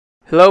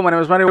Hello, my name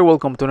is Mario.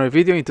 Welcome to another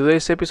video. In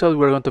today's episode,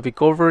 we're going to be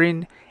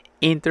covering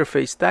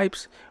interface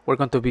types. We're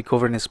going to be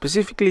covering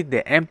specifically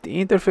the empty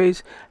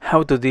interface,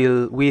 how to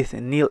deal with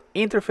nil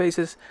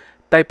interfaces,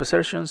 type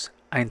assertions,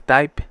 and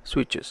type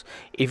switches.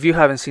 If you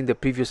haven't seen the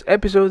previous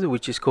episode,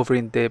 which is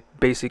covering the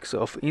basics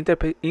of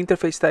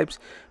interface types,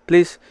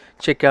 please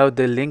check out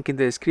the link in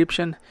the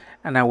description,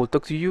 and I will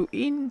talk to you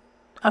in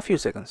a few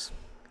seconds.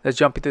 Let's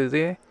jump into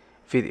the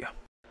video.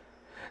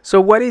 So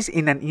what is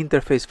in an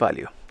interface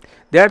value?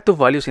 There are two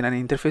values in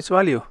an interface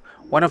value.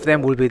 One of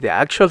them will be the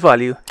actual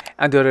value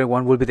and the other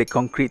one will be the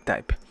concrete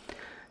type.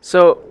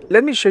 So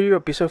let me show you a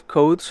piece of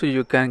code so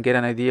you can get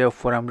an idea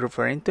of what I'm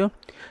referring to.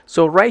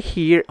 So right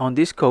here on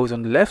this code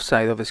on the left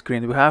side of the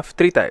screen, we have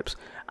three types: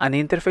 an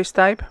interface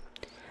type,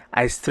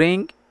 a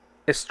string,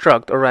 a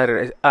struct, or rather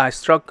a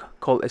struct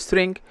called a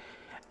string,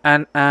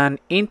 and an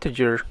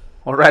integer,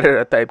 or rather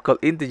a type called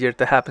integer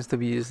that happens to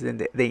be used in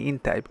the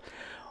int type.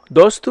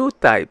 Those two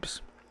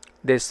types,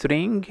 the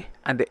string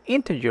and the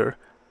integer,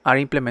 are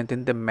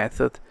implementing the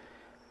method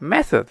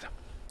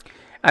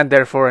and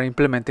therefore are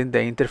implementing the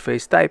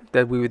interface type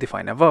that we will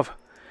define above.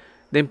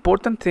 The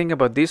important thing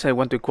about this, I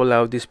want to call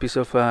out this piece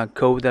of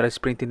code that is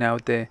printing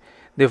out the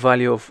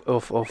value of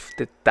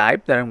the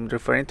type that I'm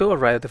referring to, or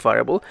rather the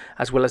variable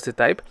as well as the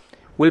type,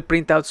 will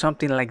print out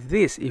something like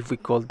this if we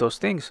call those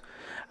things.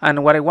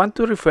 And what I want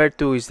to refer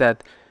to is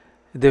that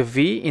the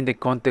v in the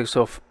context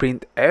of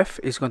printf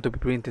is going to be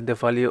printing the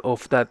value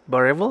of that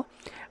variable,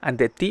 and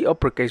the t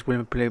uppercase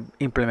will be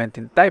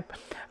implementing type.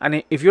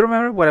 And if you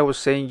remember what I was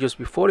saying just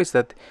before, is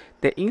that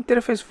the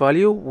interface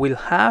value will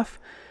have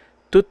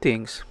two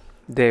things: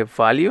 the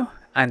value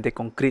and the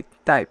concrete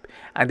type.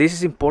 And this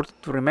is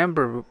important to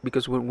remember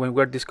because when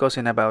we're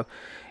discussing about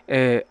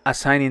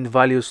assigning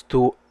values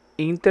to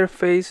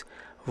interface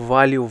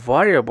value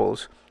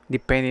variables,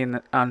 depending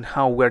on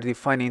how we're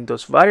defining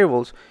those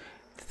variables,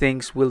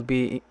 things will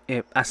be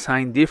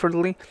assigned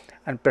differently,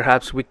 and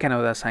perhaps we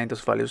cannot assign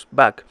those values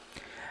back.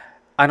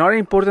 Another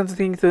important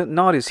thing to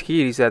notice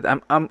here is that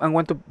I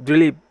want to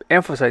really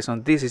emphasize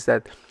on this, is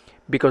that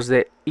because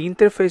the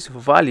interface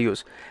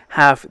values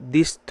have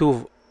these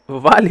two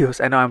values,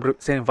 I know I'm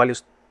saying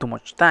values too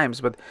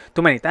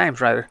many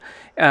times rather,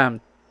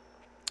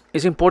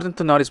 it's important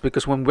to notice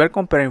because when we're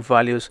comparing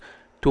values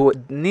to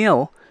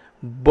nil,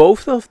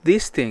 both of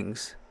these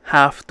things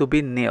have to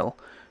be nil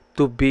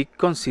to be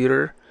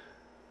considered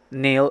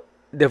nil,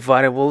 the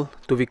variable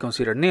to be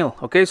considered nil.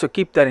 Okay, so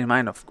keep that in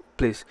mind,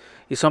 please.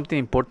 It's something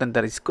important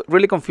that is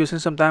really confusing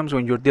sometimes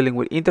when you're dealing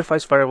with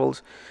interface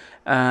variables,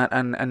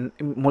 and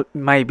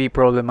might be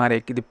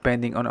problematic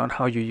depending on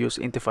how you use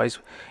interface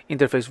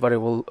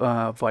variable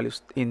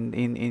values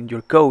in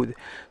your code.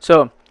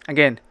 So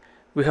again,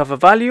 we have a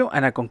value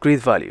and a concrete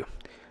value.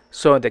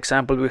 So the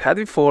example we had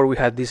before, we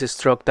had this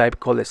struct type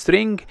called a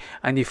string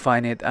and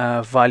defined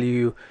a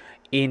value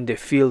in the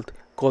field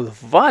called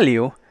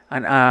value,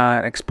 and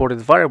an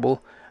exported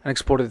variable, an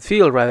exported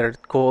field rather,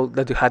 called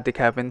that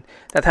happened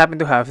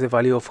to have the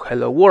value of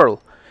hello world.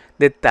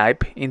 The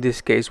type in this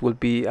case will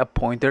be a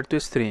pointer to a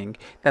string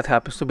that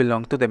happens to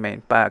belong to the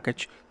main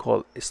package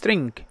called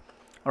string.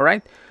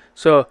 Alright,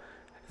 so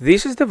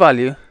this is the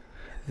value,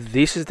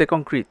 this is the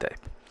concrete type.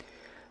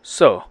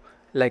 So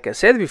like I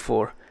said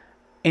before,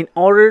 in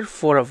order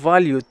for a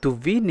value to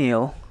be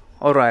nil,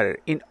 or rather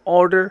in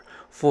order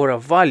for a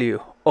value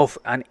of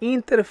an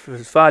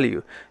interface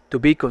value to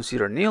be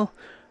considered nil,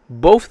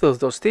 both of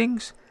those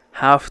things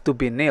have to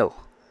be nil.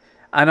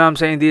 I know I'm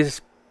saying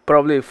this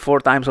probably 4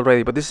 times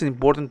already, but this is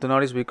important to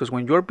notice because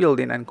when you're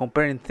building and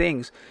comparing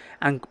things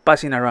and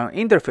passing around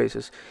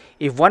interfaces,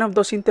 if one of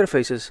those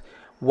interfaces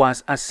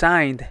was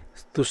assigned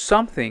to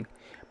something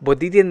but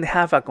didn't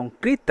have a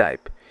concrete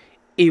type,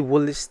 it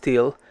will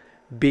still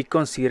be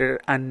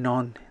considered a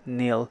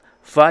non-nil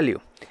value.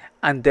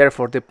 And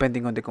therefore,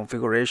 depending on the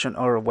configuration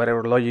or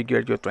whatever logic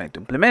you're trying to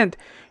implement,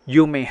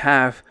 you may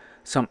have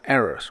some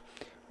errors.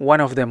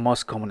 One of the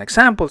most common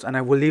examples, and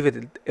I will leave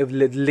it a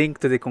link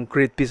to the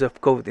concrete piece of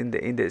code in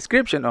the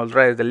description, or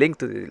rather the link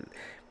to the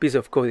piece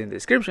of code in the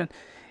description,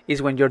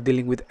 is when you're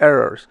dealing with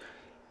errors.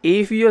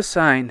 If you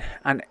assign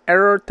an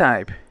error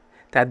type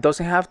that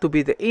doesn't have to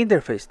be the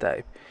interface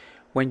type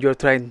when you're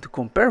trying to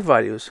compare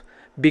values,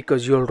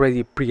 because you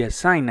already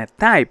pre-assign a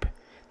type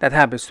that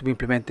happens to be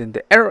implemented in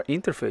the error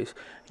interface,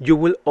 you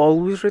will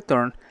always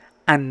return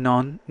a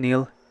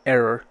non-nil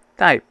error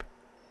type.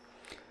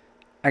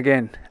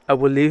 Again, I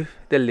will leave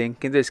the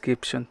link in the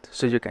description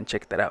so you can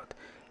check that out.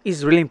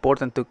 It's really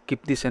important to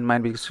keep this in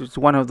mind because it's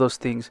one of those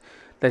things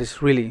that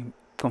is really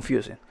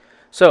confusing.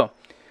 So,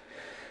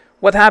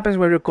 what happens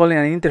when you're calling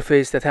an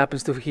interface that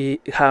happens to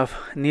have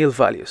nil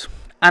values?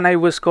 And I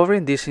was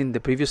covering this in the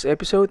previous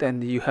episode,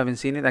 and you haven't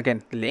seen it,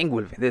 again, the link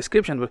will be in the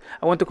description, but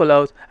I want to call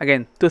out,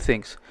 again, two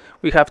things.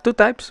 We have two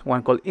types,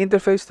 one called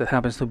interface that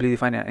happens to be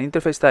defining an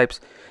interface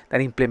types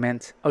that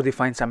implements or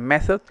defines a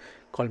method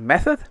called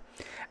method,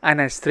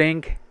 and a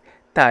string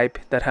type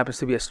that happens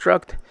to be a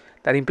struct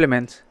that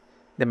implements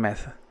the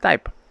method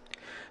type.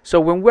 So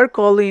when we're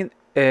calling,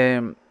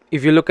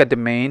 if you look at the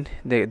main,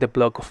 the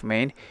block of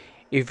main,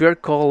 if you're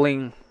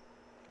calling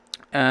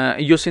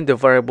using the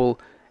variable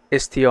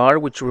str,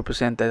 which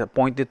represents a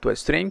pointer to a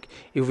string.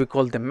 If we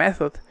call the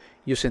method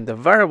using the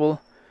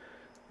variable,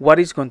 what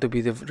is going to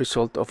be the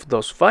result of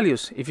those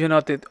values? If you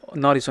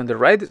notice on the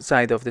right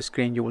side of the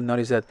screen, you will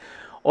notice that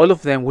all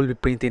of them will be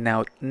printing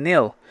out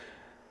nil.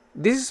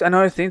 This is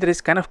another thing that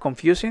is kind of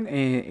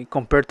confusing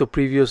compared to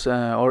previous,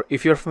 or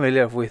if you're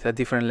familiar with a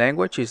different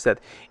language, is that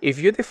if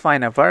you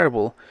define a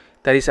variable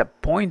that is a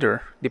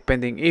pointer,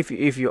 depending if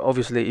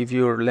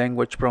your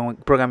language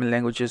programming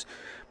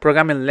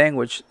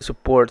language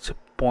supports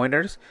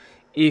pointers,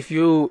 if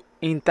you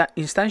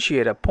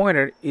instantiate a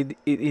pointer,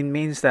 it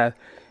means that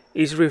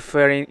it's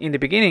referring in the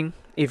beginning.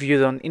 If you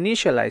don't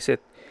initialize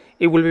it,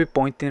 it will be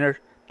pointing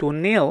to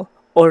nil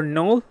or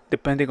null,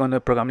 depending on the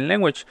programming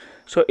language.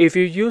 So if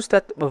you use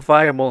that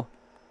variable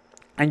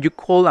and you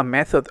call a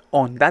method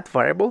on that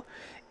variable,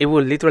 it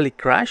will literally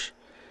crash.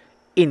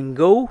 In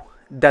Go,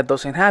 that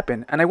doesn't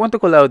happen. And I want to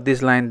call out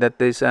this line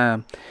that is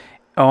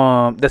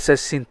that says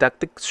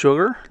syntactic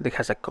sugar, that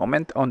has a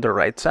comment on the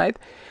right side.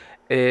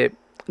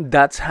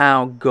 That's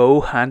how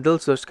Go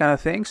handles those kind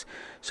of things.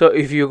 So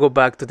if you go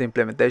back to the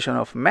implementation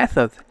of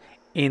method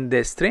in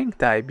the string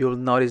type, you'll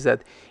notice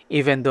that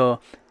even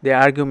though the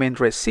argument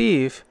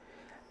receive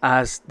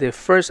as the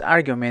first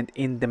argument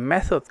in the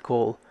method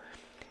call,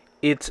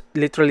 it's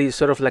literally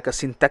sort of like a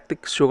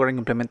syntactic sugaring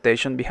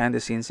implementation behind the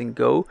scenes in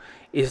Go.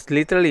 It's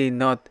literally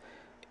not,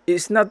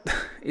 it's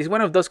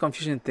one of those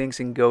confusing things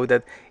in Go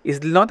that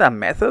is not a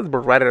method, but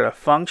rather a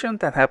function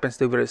that happens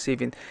to be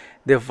receiving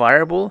the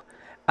variable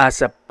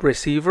as a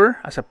receiver,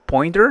 as a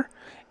pointer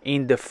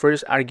in the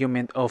first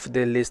argument of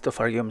the list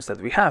of arguments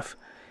that we have.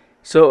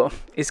 So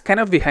it's kind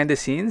of behind the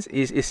scenes,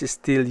 is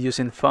still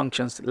using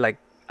functions like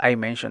I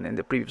mentioned in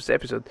the previous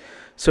episode.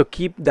 So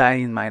keep that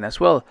in mind as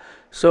well.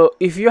 So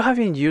if you have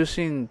been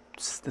using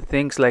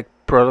things like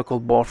protocol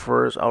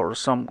buffers or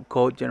some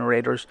code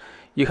generators,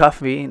 you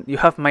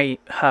might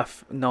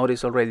have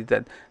noticed already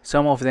that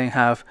some of them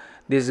have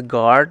this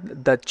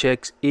guard that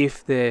checks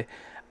if the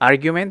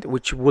argument,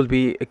 which will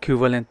be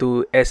equivalent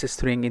to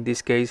string in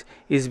this case,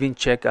 is being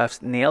checked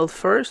as nil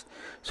first,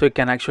 so it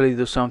can actually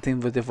do something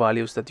with the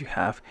values that you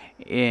have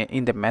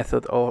in the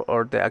method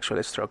or the actual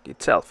struct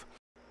itself.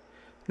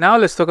 Now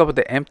let's talk about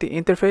the empty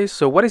interface.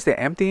 So what is the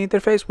empty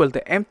interface? Well,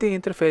 the empty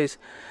interface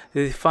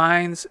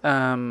defines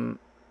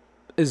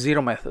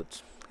zero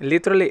methods.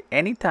 Literally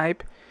any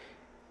type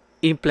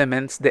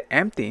implements the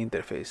empty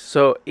interface.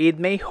 So it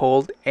may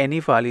hold any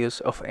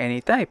values of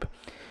any type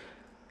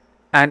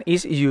and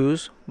is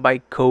used by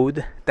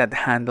code that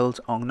handles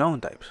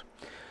unknown types.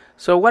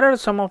 So what are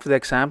some of the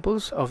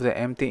examples of the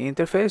empty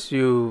interface?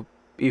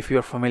 If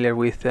you're familiar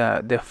with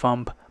the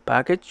thumb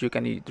package, you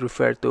can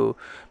refer to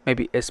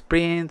maybe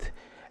sprint,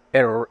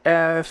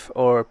 errorf,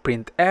 or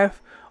printf.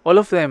 All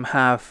of them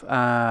have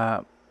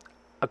a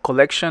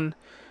collection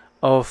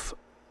of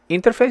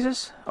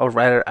interfaces, or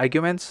rather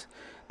arguments,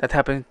 that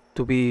happen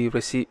to be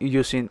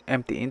using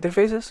empty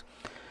interfaces.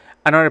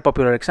 Another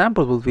popular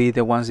example will be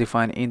the ones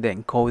defined in the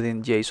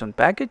encoding JSON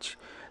package,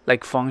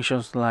 like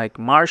functions like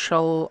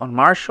Marshall on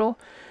Marshall.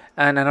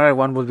 And another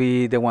one will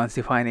be the ones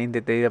defined in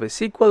the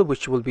database SQL,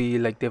 which will be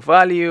like the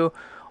value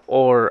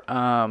or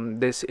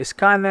this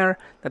scanner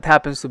that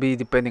happens to be,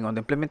 depending on the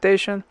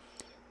implementation,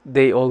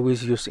 they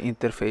always use the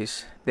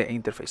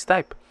interface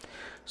type.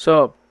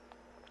 So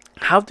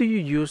how do you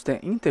use the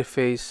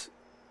interface,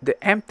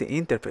 the empty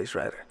interface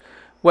rather?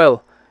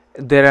 Well,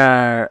 there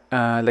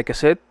are, like I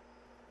said,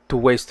 two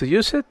ways to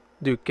use it.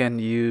 You can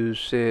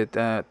use it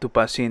to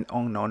pass in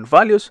unknown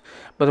values,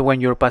 but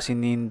when you're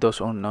passing in those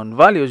unknown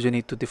values, you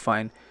need to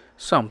define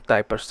some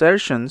type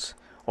assertions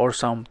or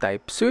some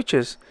type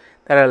switches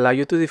that allow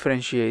you to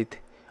differentiate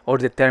or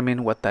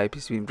determine what type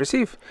is being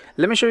received.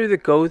 Let me show you the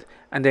code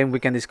and then we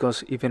can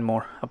discuss even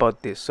more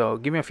about this. So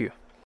give me a few.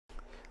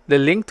 The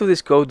link to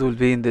this code will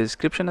be in the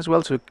description as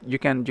well, so you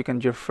can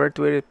refer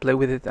to it, play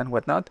with it and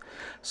whatnot.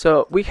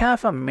 So we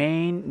have a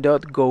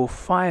main.go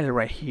file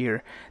right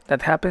here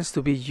that happens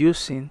to be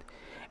using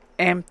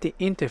empty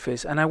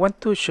interface, and I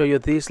want to show you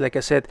this. Like I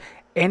said,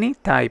 any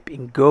type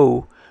in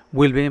Go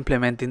will be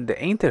implementing the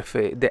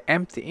interface, the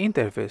empty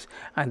interface,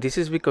 and this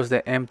is because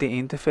the empty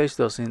interface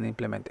doesn't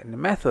implement any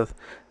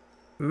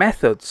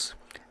methods.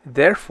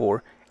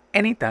 Therefore,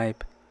 any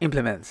type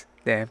implements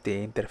the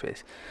empty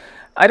interface.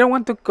 I don't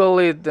want to call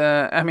it,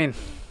 I mean,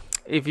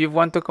 if you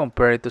want to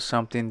compare it to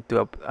something,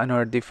 to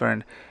a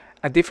different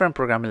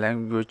programming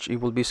language, it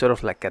will be sort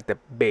of like at the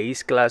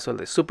base class or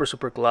the super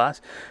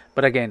class.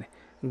 But again,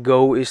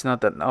 Go is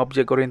not an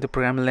object-oriented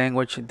programming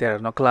language. There are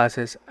no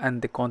classes,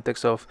 and the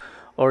context of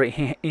or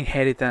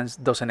inheritance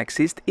doesn't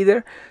exist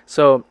either.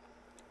 So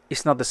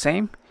it's not the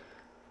same,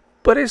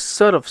 but it's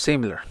sort of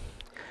similar.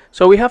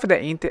 So we have the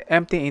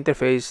empty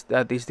interface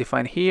that is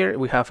defined here.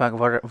 We have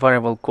a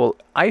variable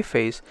called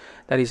iFace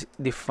that is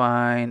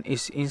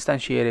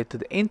instantiated to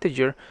the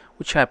integer,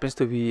 which happens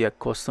to be a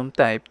custom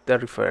type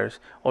that refers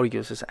or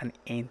uses an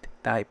int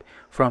type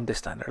from the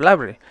standard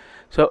library.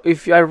 So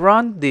if I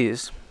run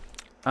this,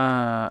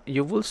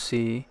 you will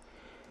see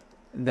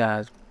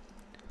that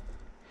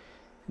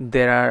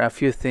there are a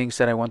few things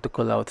that I want to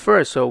call out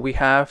first. So we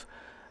have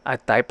a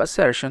type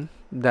assertion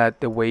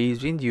that the way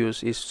it's being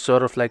used is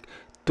sort of like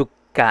to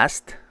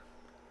cast,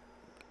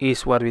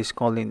 is what is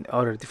called in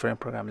other different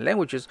programming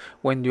languages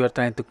when you are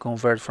trying to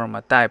convert from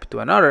a type to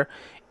another.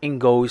 In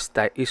Go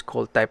is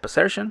called type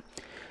assertion.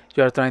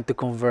 You are trying to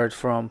convert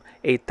from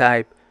a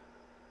type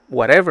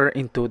whatever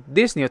into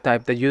this new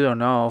type that you don't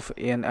know of,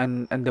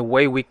 and the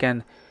way we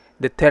can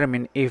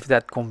determine if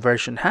that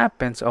conversion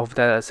happens, of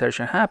that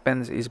assertion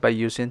happens, is by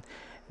using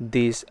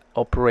this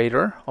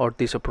operator, or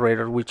this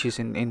operator which is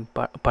in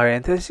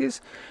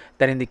parentheses,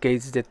 that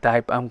indicates the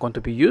type I'm going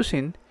to be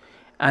using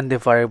and the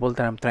variable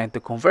that I'm trying to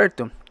convert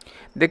to.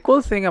 The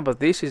cool thing about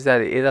this is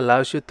that it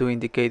allows you to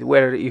indicate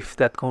whether if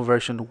that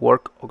conversion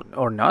work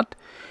or not,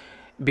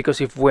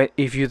 because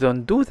if you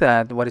don't do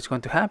that, what is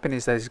going to happen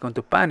is that it's going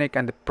to panic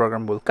and the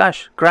program will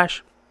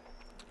crash.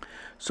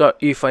 So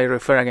if I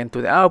refer again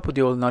to the output,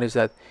 you will notice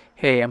that,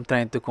 hey, I'm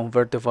trying to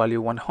convert the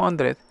value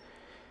 100,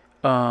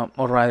 or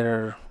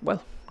rather,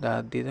 well,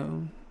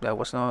 that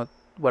was not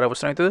what I was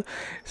trying to do.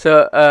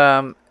 So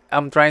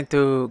I'm trying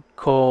to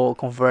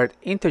convert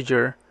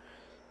integer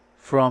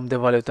from the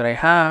value that I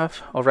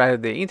have, or rather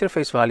the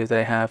interface value that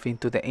I have,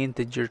 into the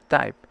integer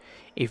type.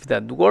 If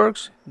that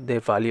works, the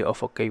value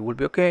of OK will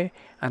be OK,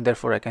 and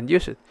therefore I can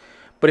use it.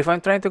 But if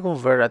I'm trying to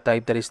convert a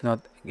type that is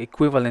not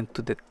equivalent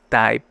to the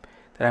type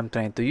that I'm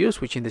trying to use,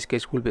 which in this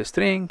case will be a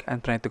string,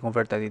 I'm trying to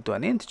convert that into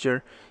an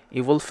integer,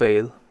 it will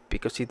fail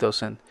because it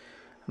doesn't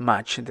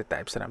match the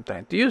types that I'm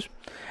trying to use.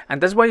 And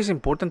that's why it's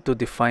important to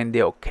define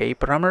the OK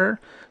parameter.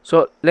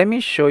 So let me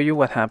show you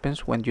what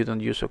happens when you don't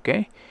use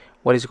OK.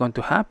 What is going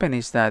to happen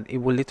is that it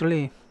will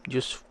literally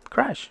just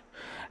crash.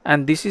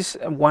 And this is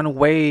one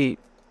way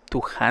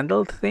to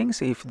handle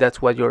things if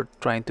that's what you're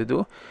trying to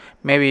do.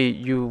 Maybe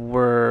you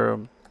were,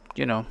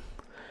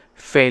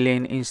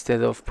 failing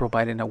instead of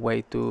providing a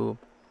way to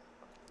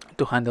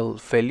handle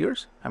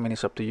failures. I mean,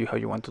 it's up to you how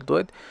you want to do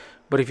it.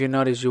 But if you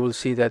notice, you will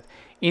see that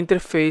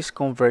interface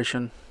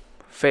conversion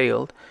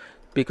failed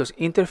because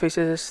interface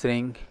is a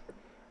string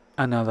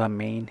and not a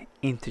main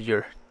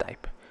integer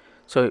type.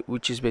 So,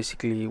 which is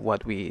basically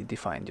what we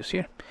defined just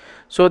here.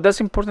 So that's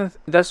important.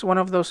 That's one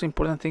of those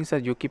important things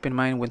that you keep in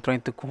mind when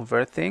trying to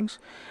convert things.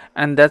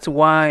 And that's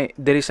why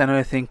there is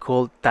another thing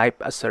called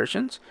type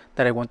assertions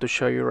that I want to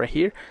show you right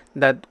here.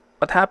 That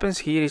what happens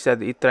here is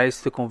that it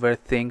tries to convert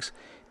things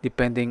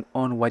depending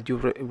on what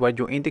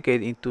you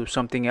indicate into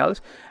something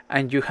else,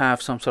 and you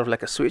have some sort of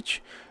like a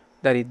switch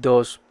that it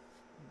does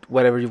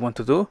whatever you want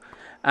to do.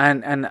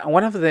 And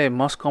one of the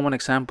most common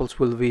examples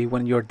will be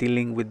when you're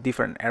dealing with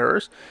different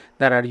errors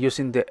that are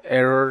using the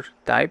error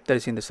type that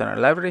is in the standard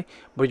library,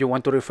 but you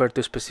want to refer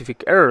to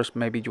specific errors.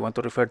 Maybe you want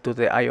to refer to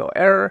the IO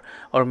error,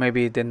 or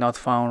maybe the not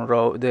found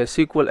row, the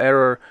SQL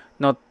error,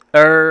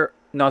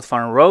 not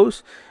found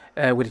rows,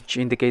 which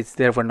indicates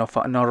there were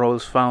no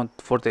rows found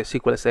for the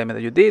SQL statement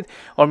that you did,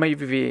 or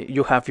maybe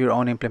you have your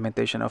own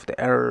implementation of the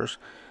errors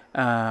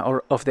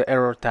or of the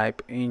error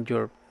type in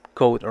your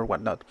code or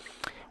whatnot.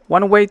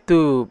 One way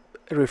to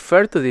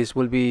refer to this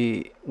will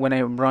be when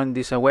I run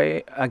this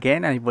away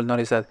again, and you will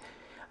notice that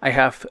I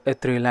have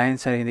 3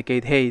 lines that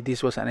indicate, hey,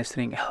 this was a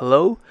string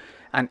hello,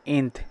 and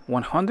int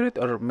 100,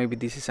 or maybe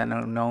this is an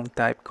unknown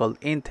type called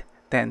int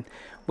 10,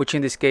 which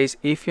in this case,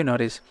 if you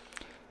notice,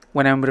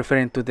 when I'm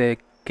referring to the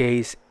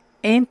case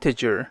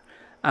integer,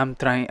 I'm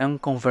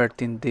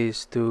converting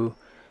this to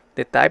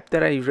the type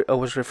that I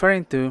was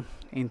referring to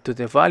into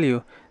the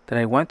value that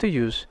I want to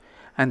use,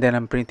 and then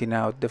I'm printing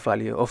out the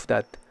value of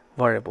that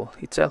variable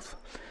itself.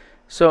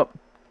 So,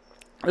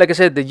 like I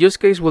said, the use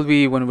case will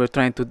be when we're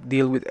trying to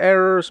deal with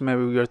errors.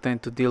 Maybe we are trying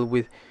to deal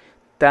with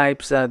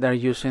types that are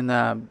using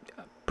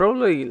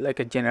probably like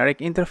a generic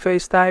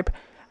interface type,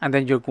 and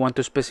then you want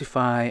to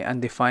specify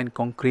and define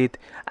concrete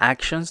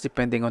actions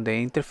depending on the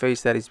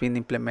interface that is being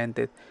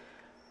implemented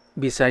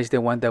besides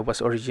the one that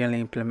was originally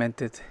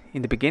implemented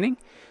in the beginning.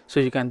 So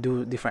you can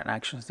do different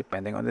actions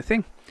depending on the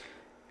thing.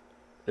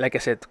 Like I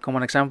said,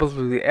 common examples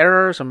will be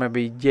errors, or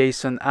maybe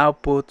JSON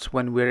outputs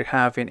when we're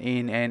having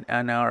in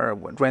our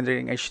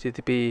rendering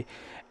HTTP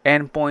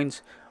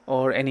endpoints,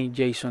 or any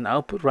JSON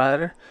output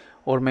rather,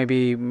 or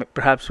maybe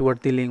perhaps we're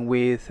dealing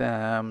with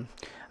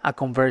a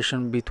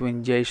conversion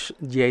between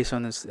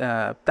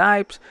JSON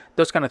types,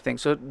 those kind of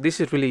things. So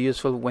this is really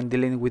useful when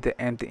dealing with the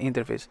empty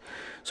interface.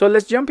 So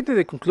let's jump into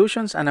the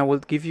conclusions, and I will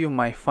give you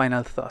my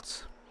final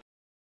thoughts.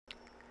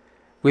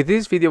 With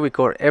this video, we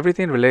cover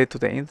everything related to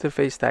the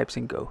interface types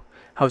in Go.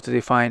 How to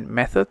define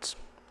methods,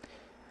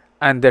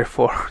 and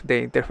therefore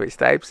the interface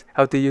types,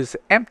 how to use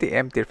empty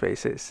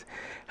interfaces,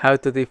 how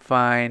to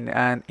define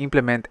and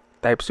implement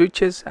type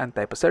switches and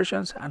type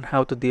assertions, and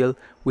how to deal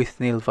with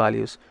nil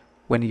values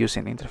when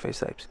using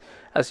interface types.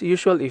 As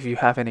usual, if you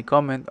have any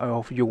comment, or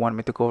if you want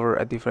me to cover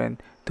a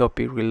different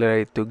topic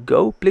related to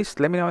Go, please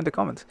let me know in the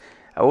comments.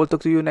 I will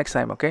talk to you next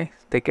time, okay?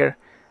 Take care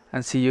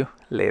and see you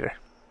later.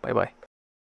 Bye bye.